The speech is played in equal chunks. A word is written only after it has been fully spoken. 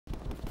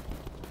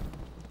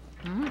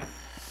Mario!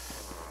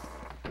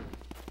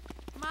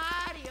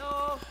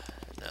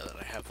 Now that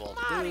I have all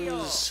the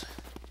booze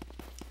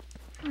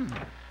and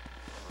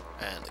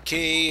the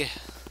key,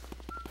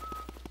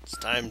 it's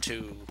time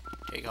to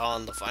take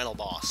on the final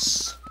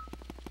boss.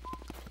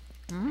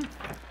 Oh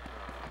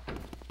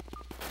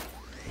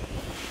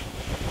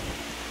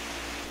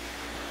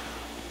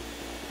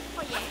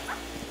yeah.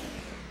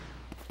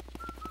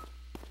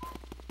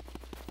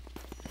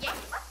 Yes.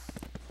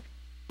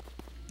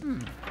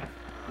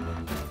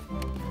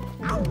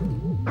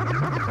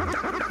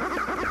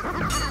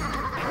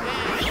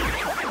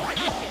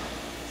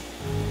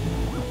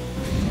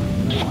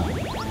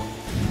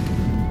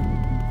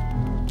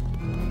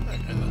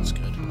 Okay, that's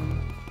good.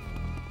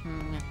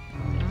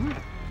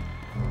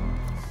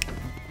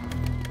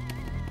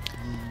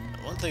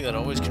 One thing that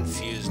always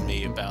confused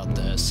me about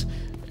this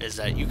is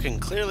that you can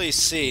clearly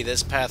see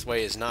this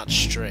pathway is not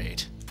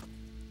straight.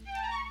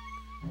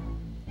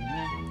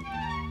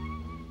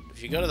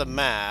 If you go to the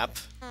map,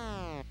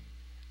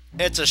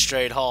 it's a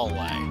straight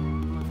hallway.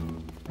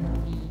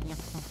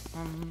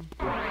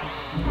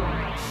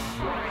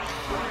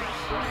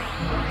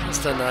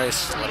 Just a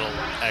nice little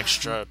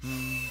extra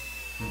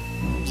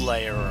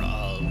layer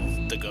of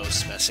the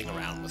ghosts messing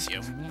around with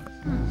you.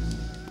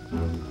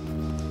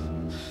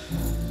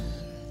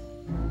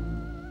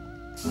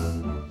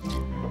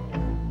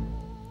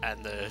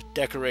 And the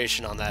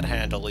decoration on that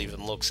handle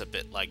even looks a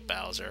bit like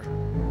Bowser.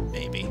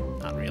 Maybe.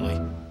 Not really.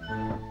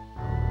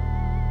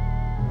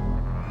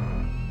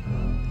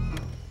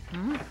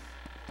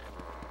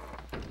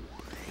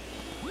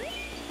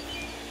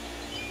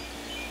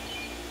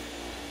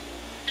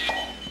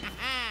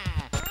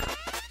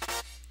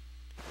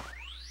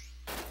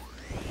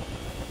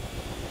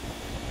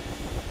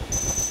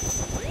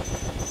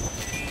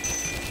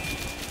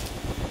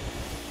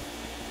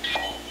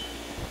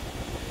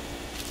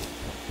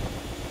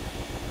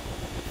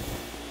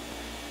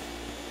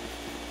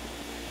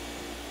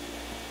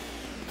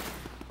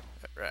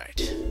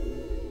 Right.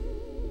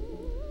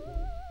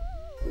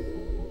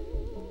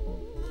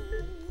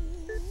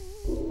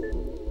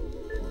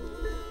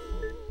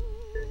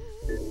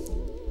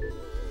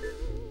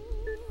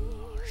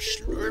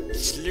 Slurp,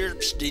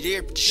 slurp,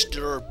 slurp,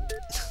 slurp.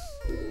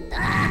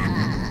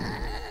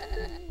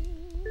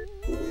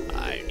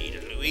 I need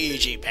a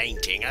Luigi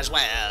painting as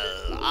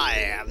well. I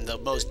am the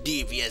most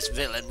devious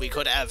villain we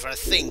could ever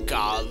think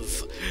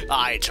of.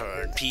 I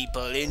turn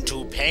people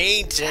into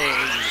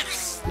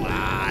paintings.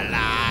 La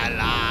la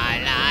la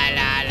la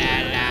la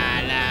la la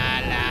la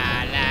la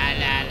la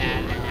la la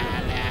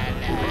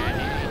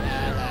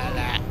la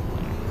la.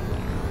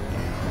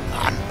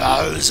 I'm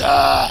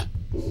Bowser.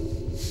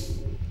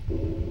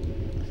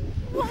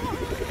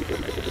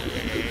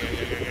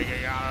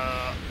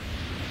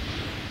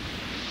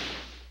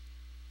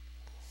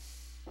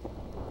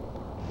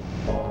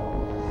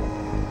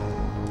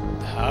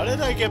 How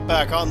did I get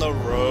back on the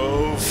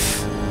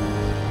roof?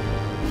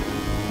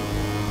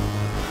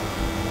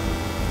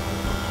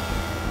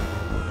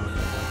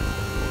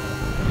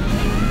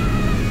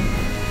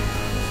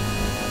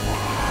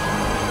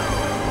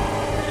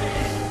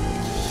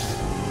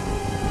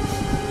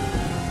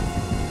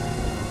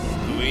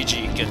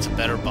 Luigi gets a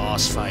better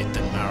boss fight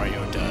than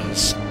Mario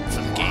does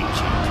for the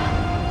GameCube.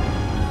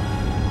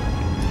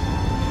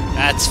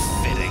 That's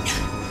fitting.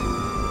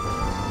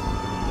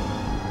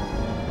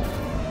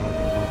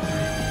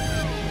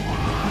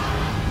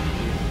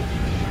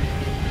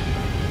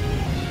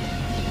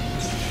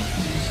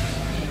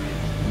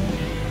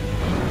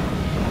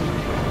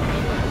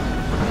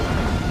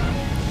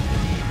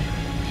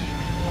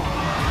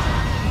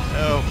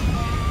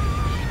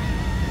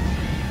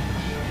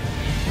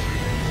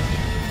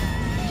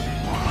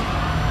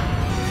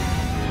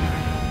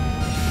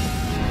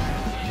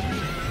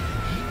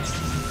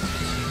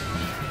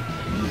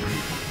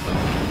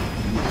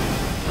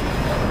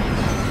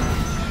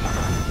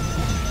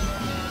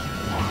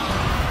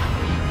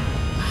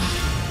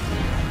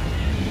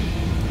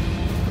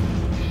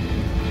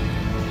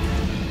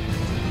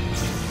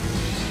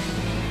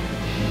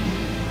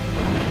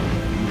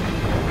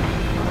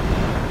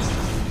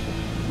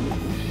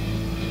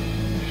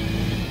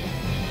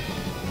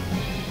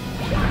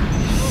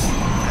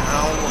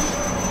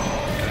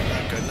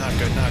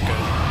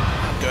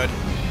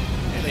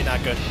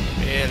 Not good.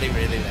 Really,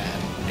 really bad.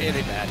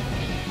 Really bad.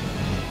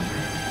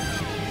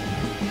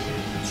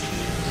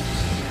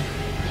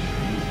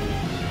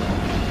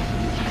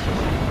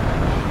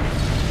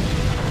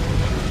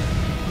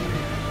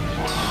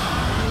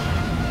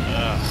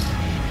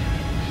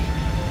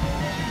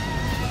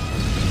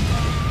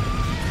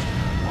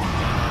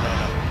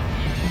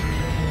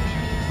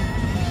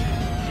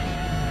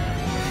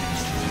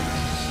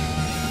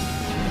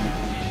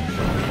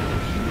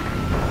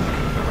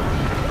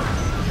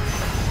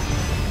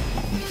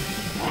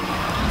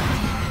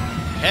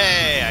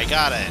 I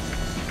got it.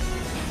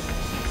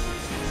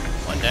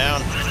 One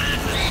down.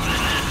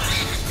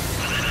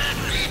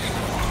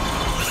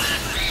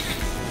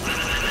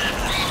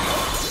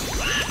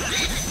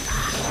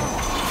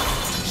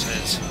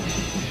 Says.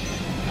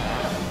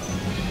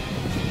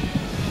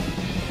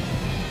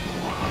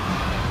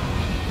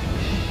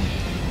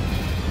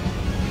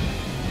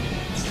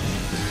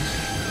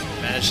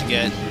 managed to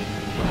get a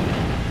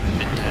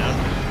bit down.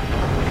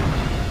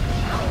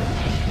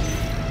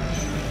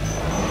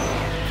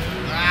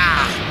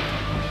 Ah!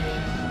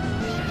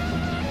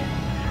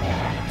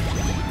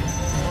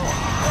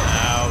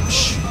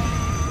 Ouch.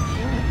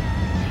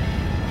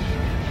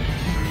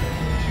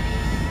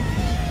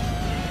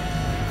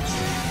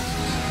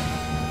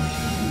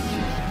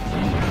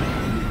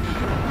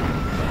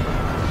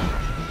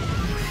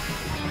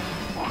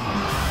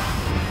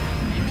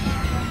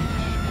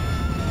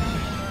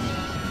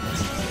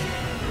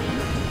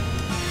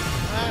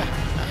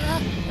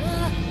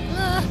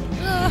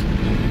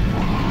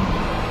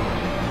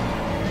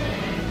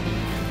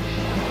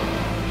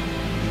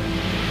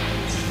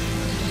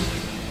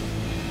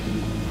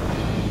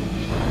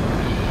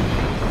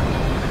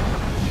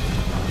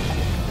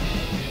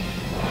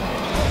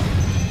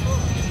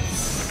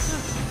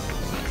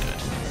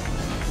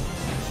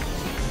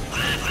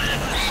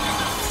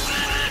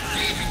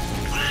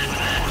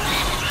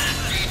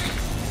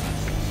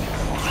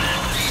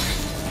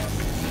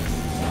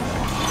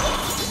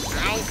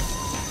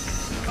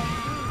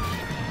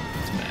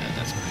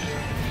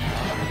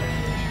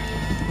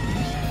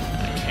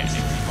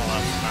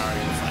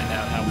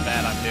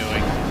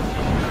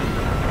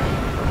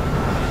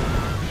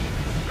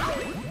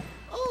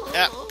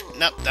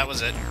 Nope, that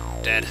was it.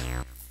 Dead.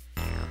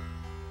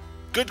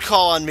 Good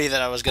call on me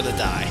that I was gonna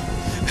die.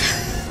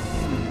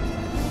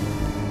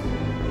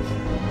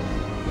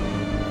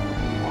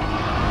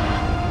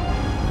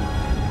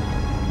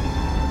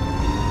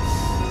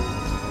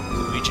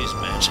 Luigi's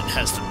Mansion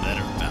has the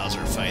better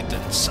Bowser fight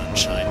than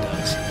Sunshine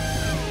does.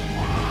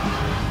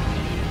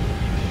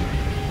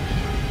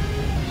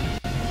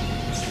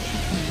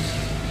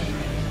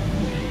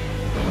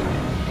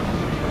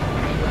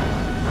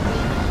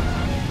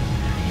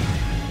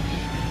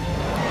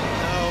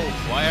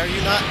 Why are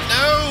you not?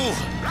 No!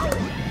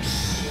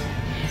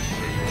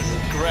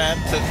 Grab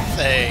the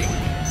thing.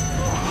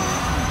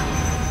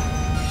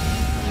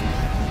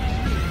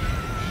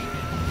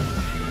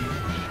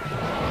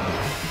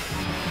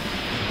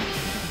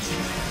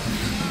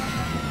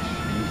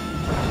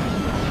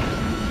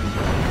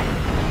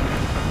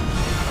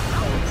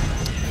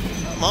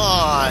 Come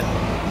on!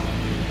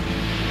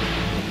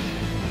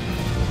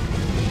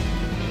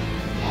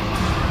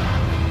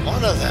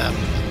 One of them.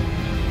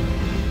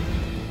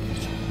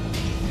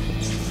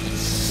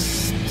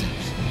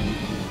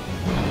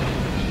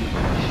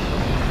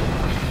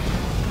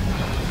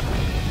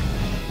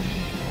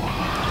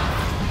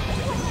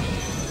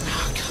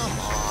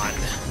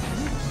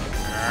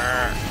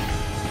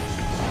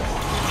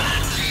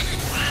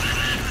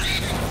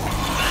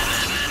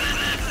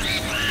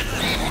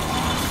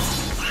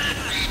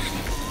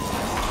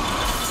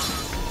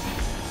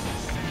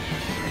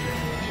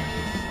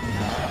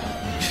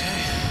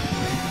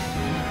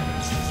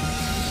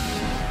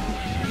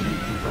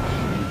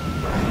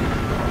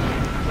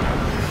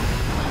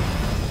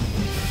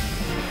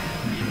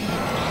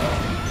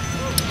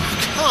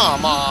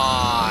 Come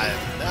on!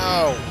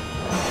 No!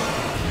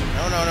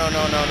 No, no, no,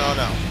 no, no, no,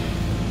 no.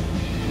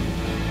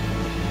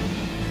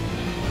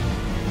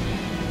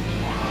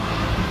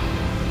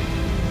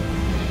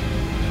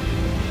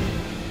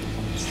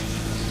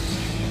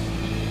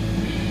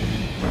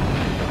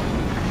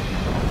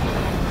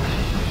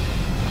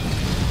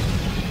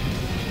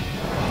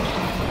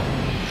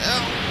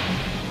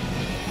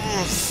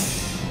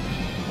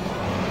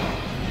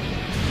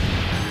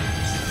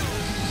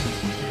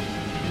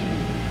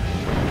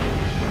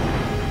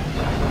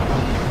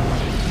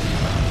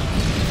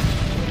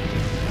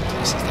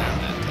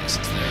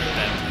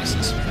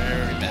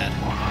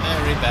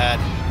 Bad.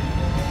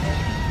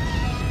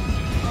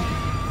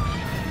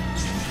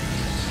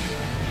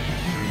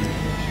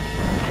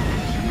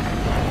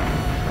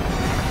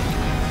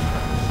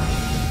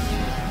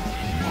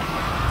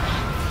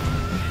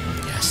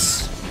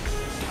 Yes.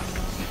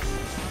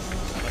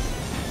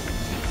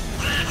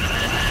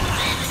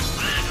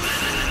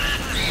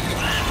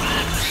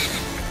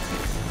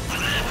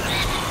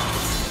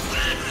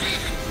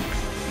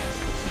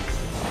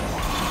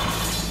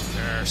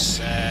 There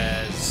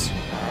says.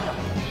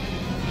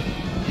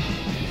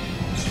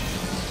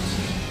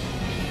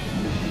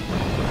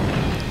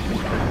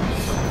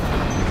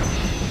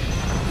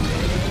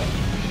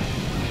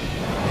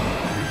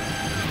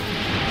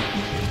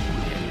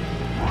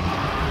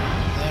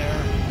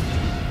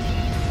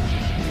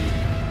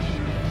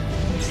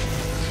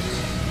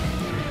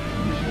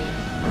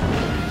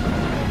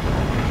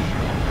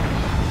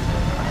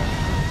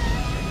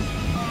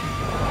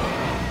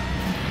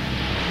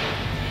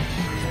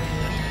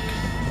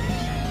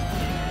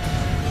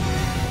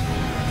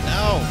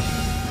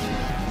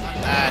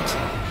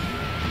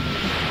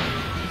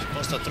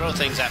 To throw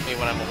things at me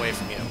when I'm away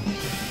from you.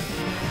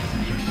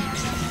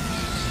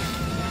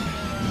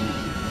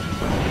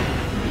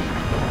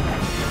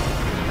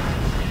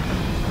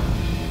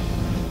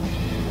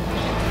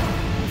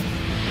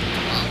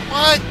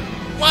 What?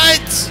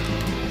 What?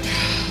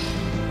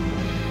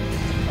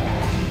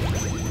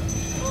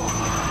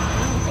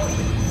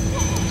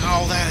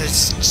 Oh, that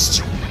is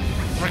just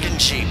freaking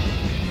cheap.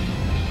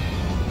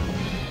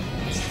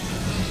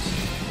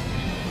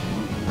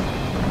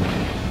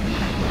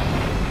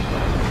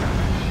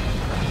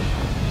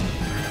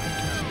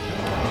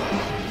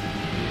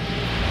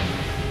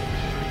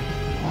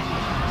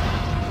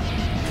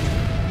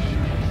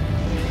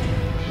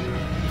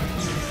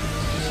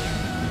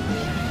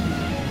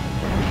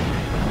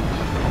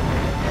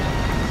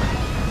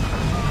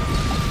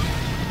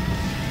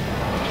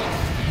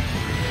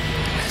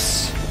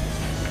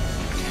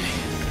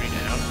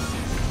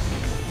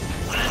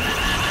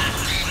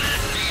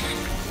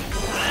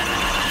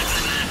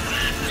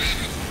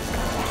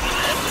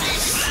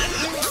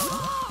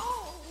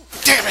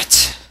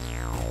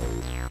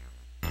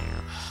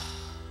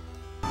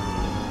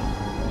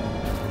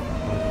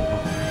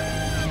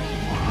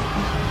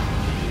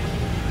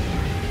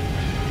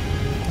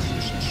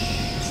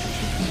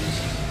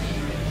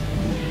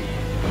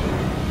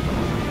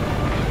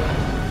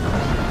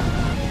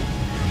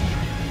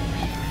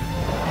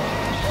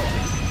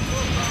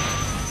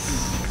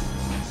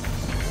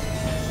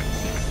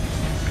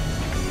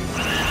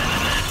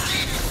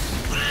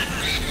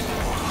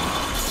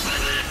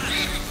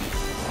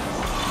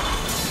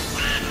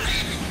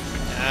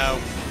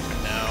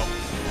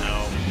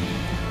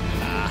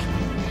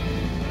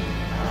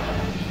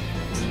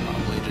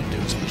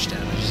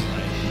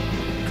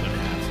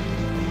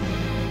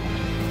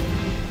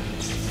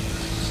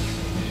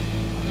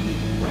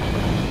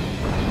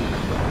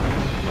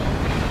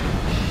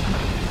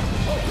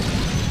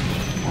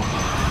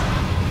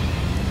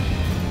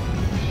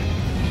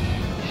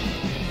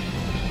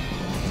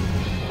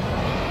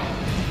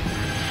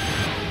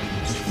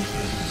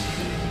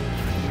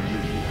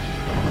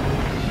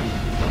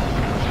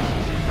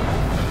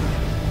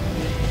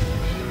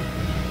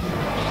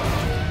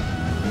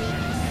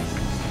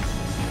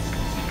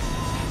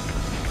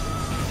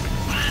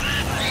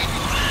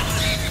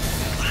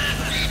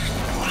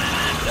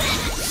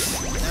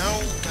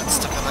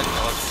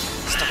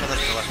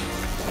 door.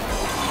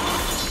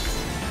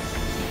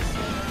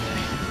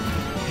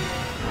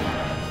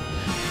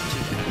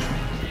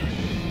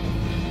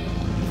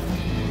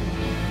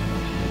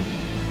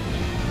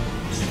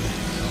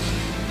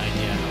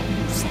 Idea how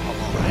far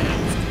along I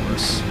am, of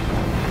course.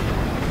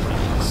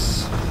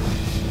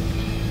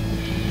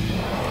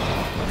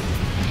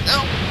 No!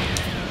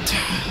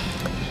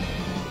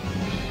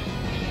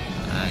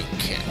 I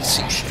can't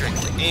see straight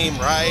to aim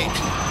right.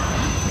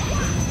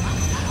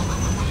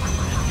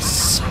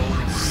 So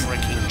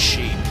freaking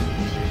cheap.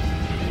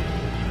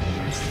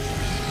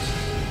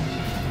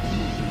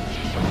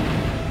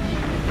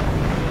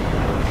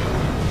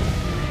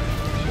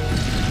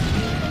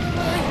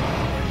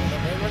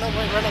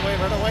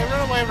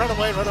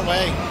 Run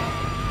away.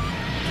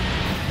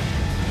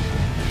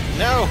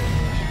 No!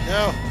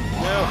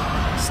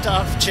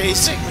 Stop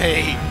chasing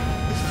me!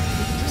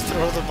 Just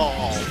throw the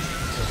ball.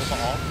 Throw the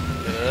ball.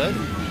 Good.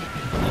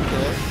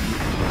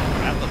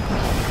 Grab the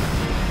ball.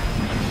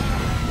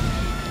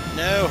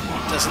 No!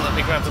 It doesn't let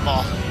me grab the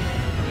ball.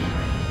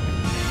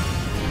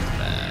 That's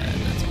bad.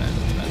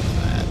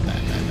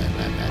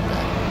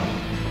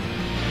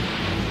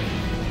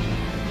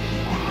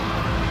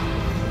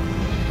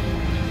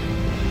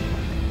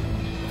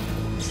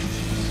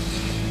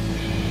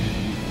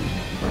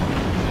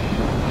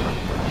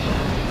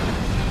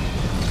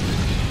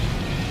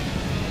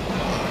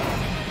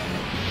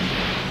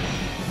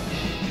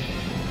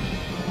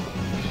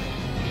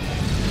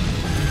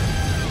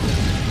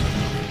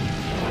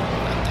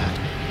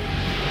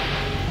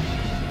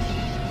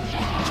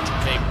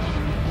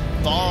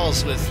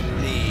 Balls with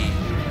me.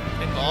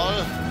 Okay,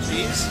 ball,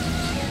 please.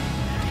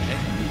 Okay.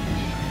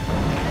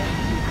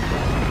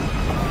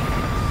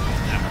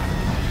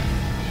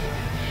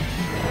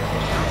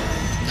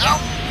 Oh!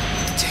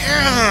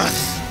 Damn it!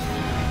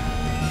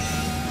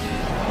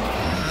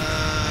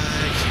 I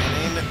can't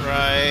aim it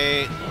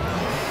right.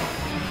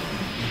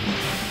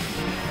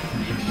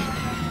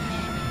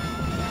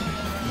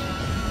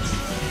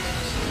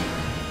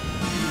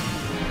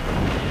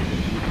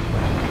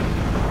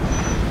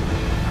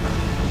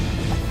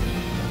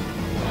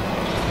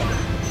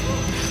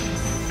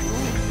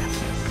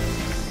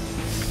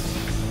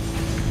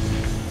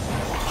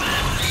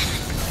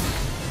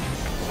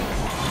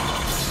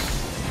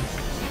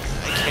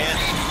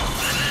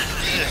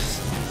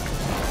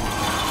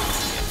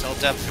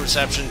 Depth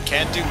perception.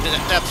 Can't do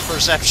depth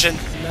perception.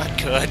 Not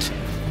good.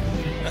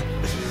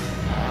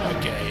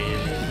 Okay,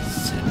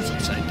 it's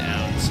upside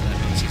down, so that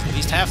means he's at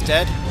least half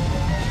dead.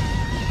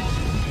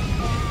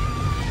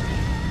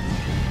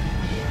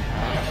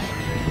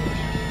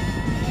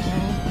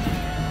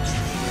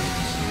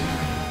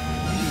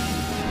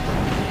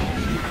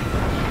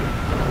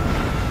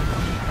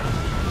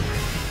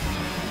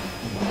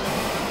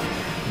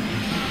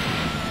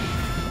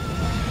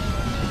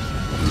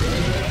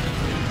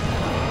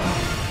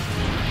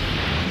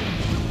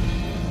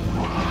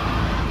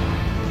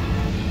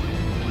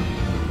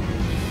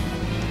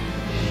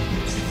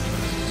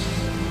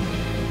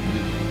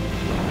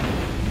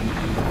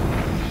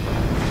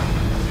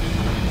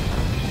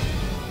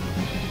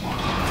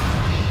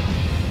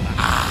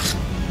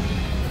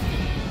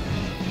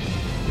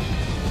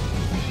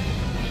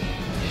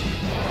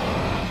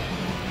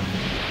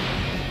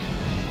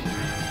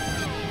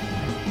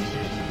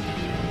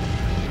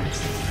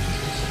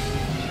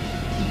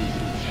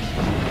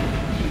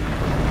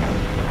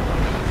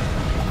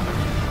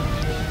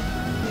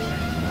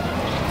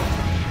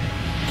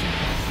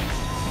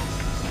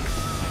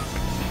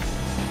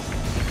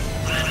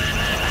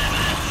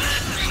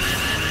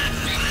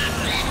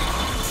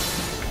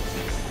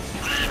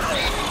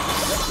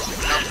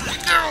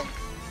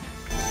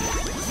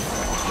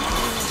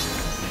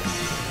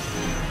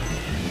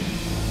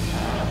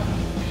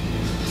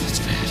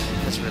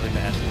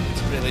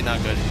 Not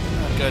good.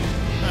 Not good.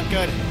 Not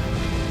good.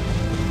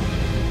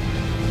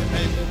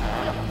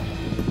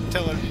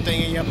 Tiller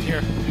thingy up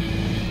here.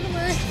 Get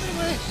away! Get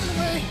away! Get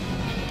away!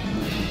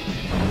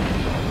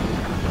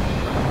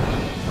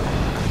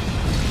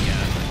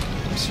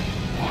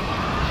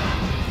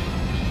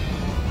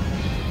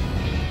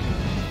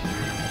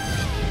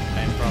 I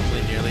am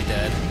probably nearly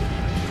dead.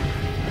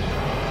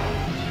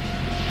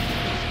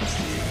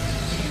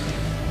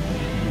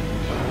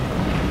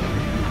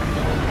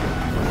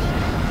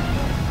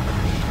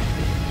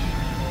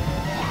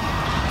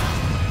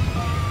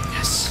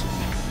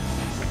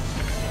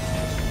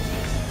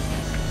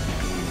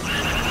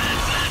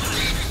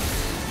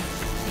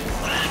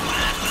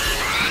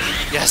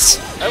 Yes!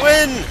 I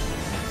win!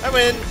 I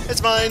win!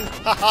 It's mine!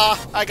 Haha!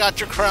 I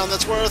got your crown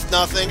that's worth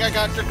nothing! I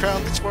got your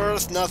crown that's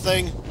worth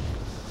nothing!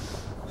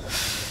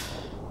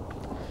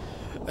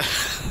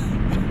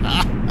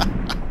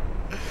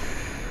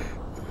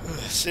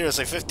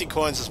 Seriously, 50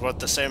 coins is worth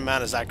the same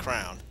amount as that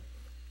crown.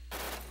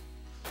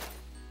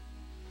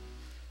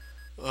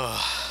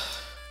 Ugh.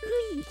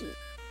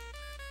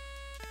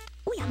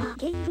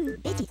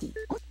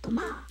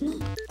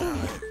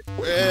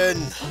 Win!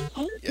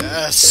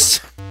 Yes!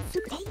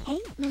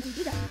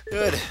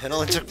 Good, it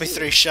only took me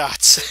 3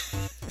 shots.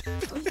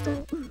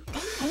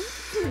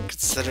 Could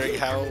considering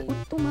how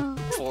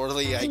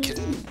poorly I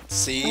can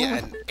see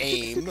and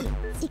aim.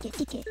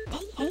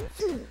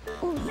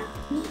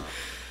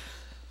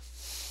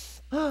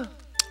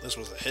 This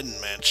was a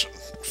hidden mansion.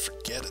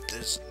 Forget it.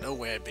 There's no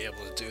way I'd be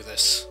able to do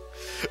this.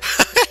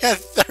 I have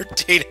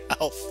 13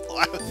 health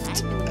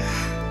left.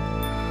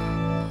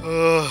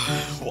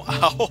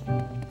 Wow.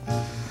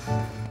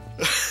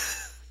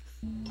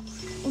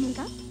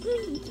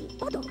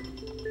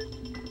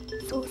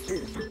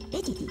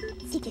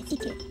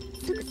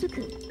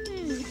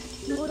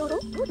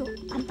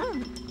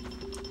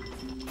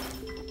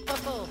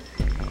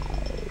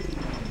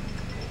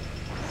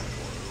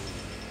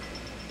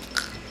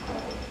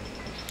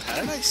 How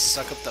did I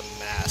suck up the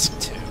mask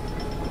too?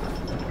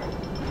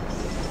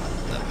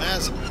 The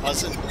mask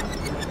wasn't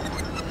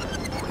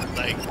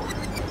like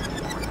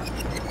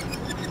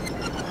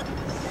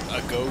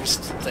a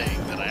ghost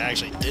thing that I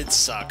actually did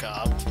suck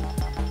up.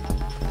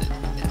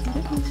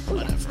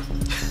 Whatever.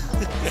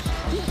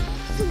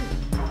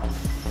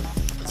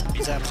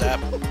 Zippy zap zap.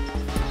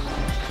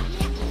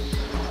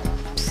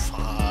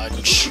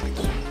 Punch.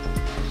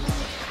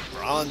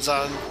 Bronze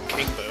on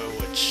King Boo,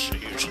 which I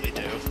usually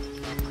do.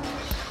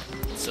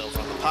 Silver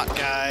on the pot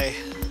guy.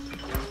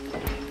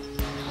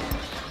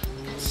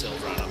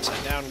 Silver on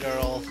upside down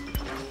girl.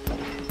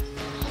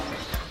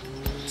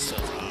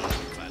 Silver on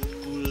Van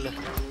Ool.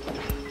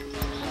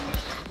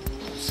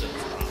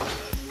 Silver on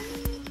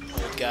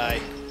the old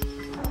guy.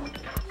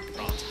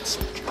 Bronze on the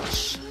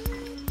soldiers.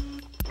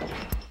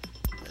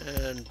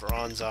 And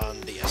bronze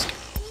on the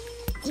Eskimo.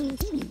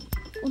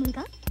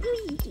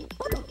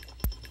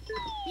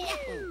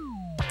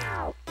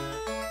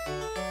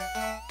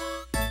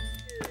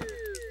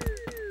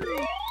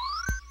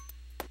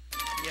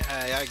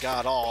 Yeah, I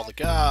got all the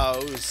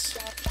goes.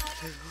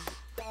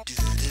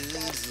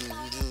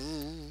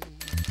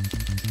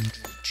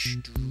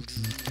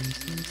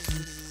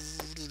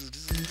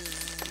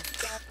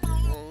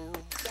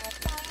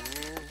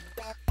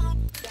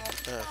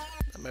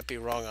 I might be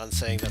wrong on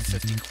saying that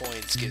 50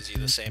 coins gives you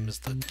the same as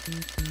the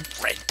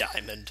red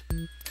diamond.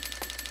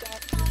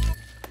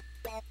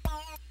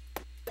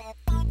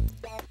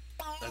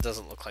 That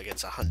doesn't look like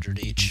it's 100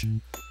 each.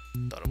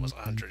 Thought it was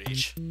 100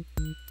 each.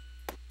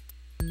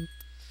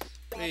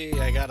 Hey,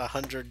 I got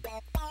 100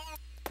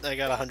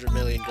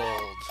 million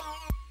gold.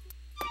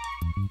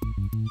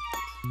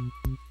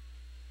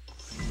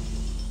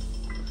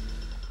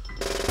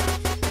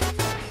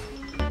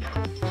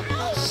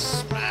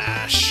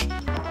 Smash.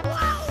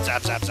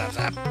 Zap, zap, zap,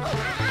 zap.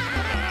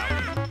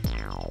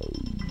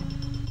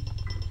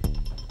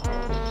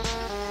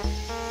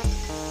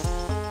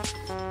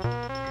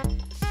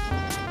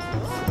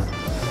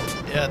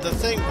 Yeah, the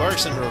thing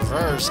works in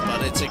reverse,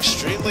 but it's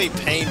extremely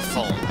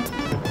painful.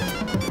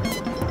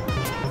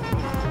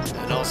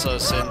 And also,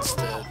 since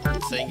the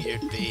thing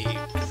you'd be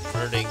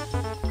converting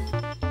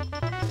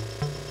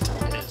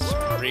is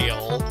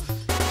real,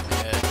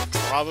 it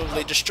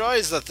probably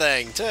destroys the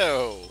thing,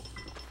 too.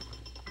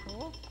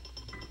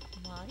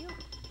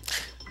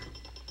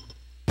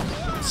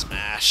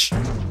 Smash.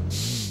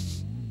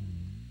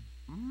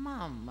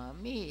 Mamma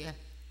mia.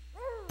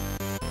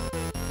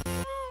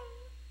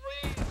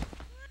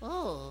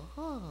 Oh,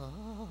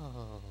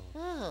 oh,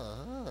 oh,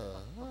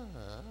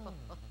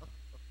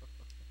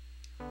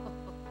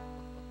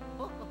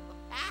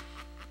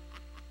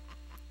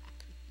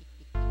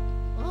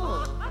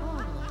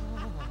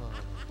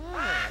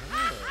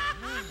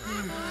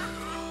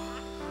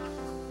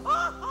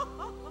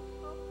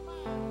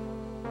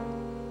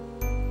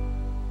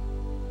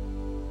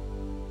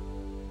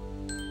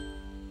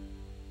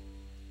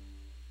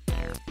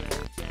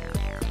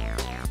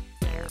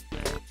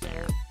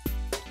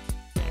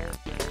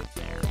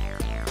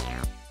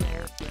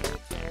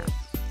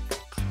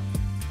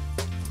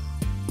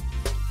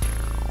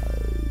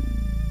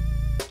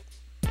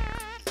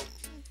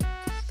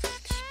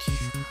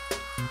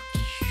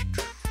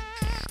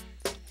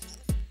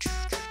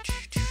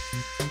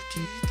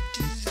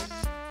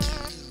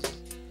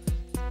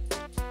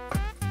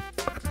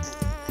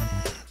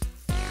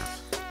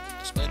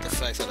 Despite the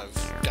fact that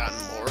I've gotten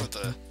more of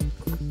the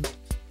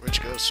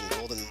rich ghosts and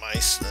golden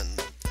mice than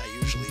I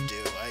usually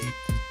do, I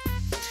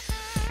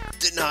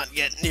did not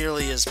get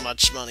nearly as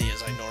much money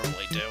as I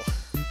normally do.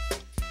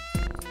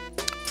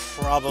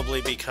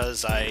 Probably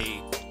because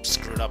I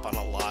screwed up on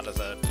a lot of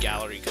the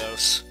gallery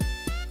ghosts.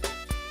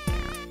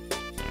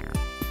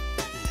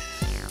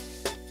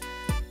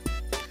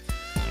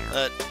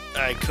 But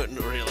I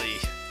couldn't really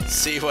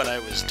see what I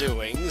was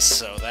doing,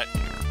 so that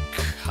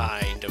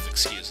kind of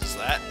excuses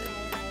that.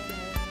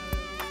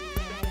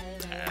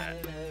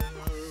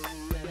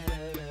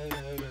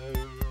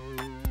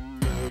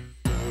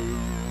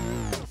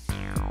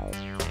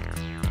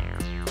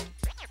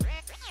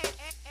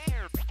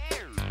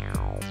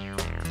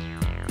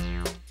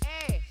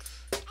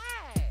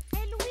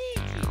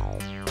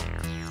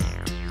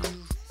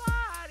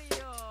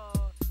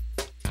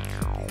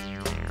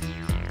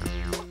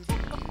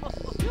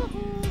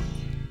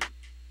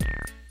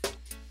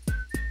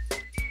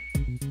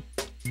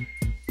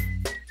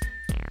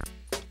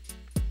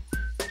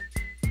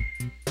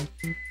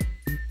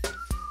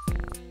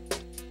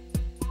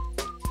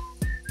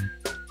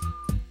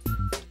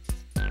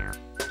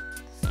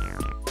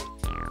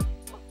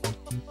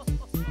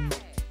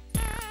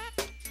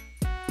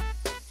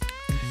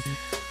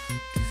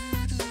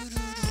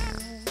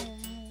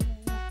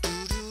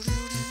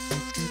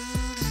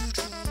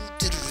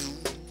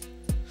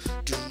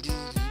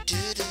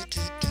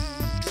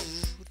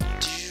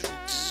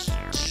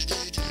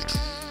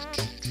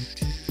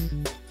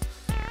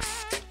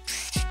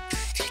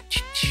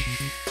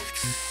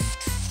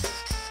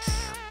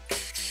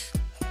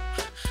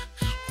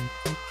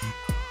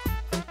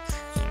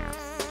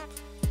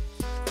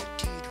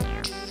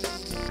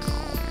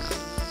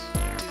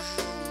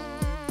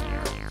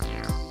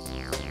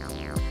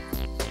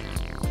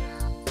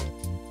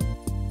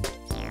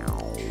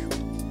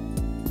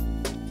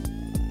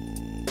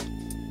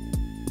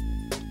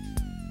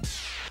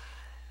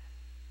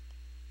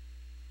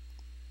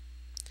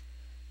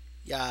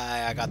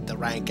 I got the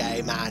rank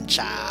A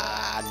mansion.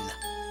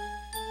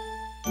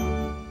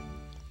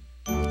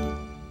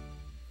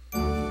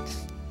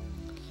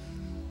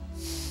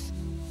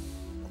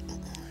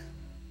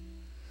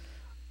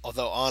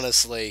 Although,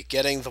 honestly,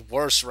 getting the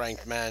worst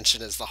ranked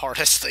mansion is the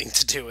hardest thing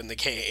to do in the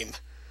game.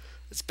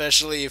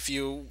 Especially if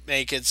you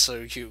make it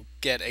so you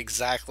get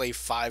exactly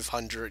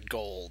 500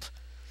 gold.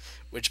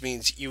 Which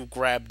means you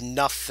grab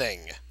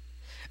nothing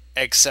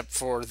except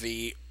for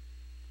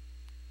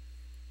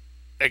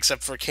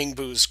King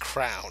Boo's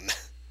crown.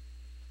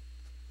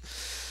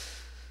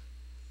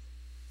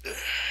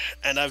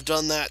 And I've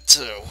done that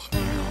too.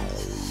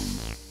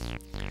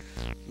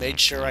 Made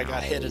sure I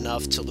got hit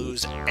enough to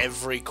lose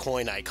every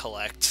coin I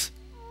collect,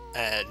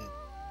 and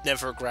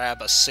never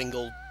grab a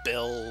single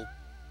bill,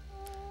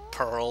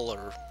 pearl,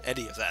 or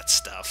any of that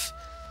stuff.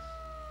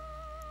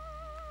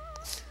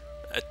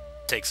 It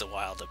takes a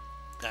while to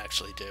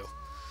actually do.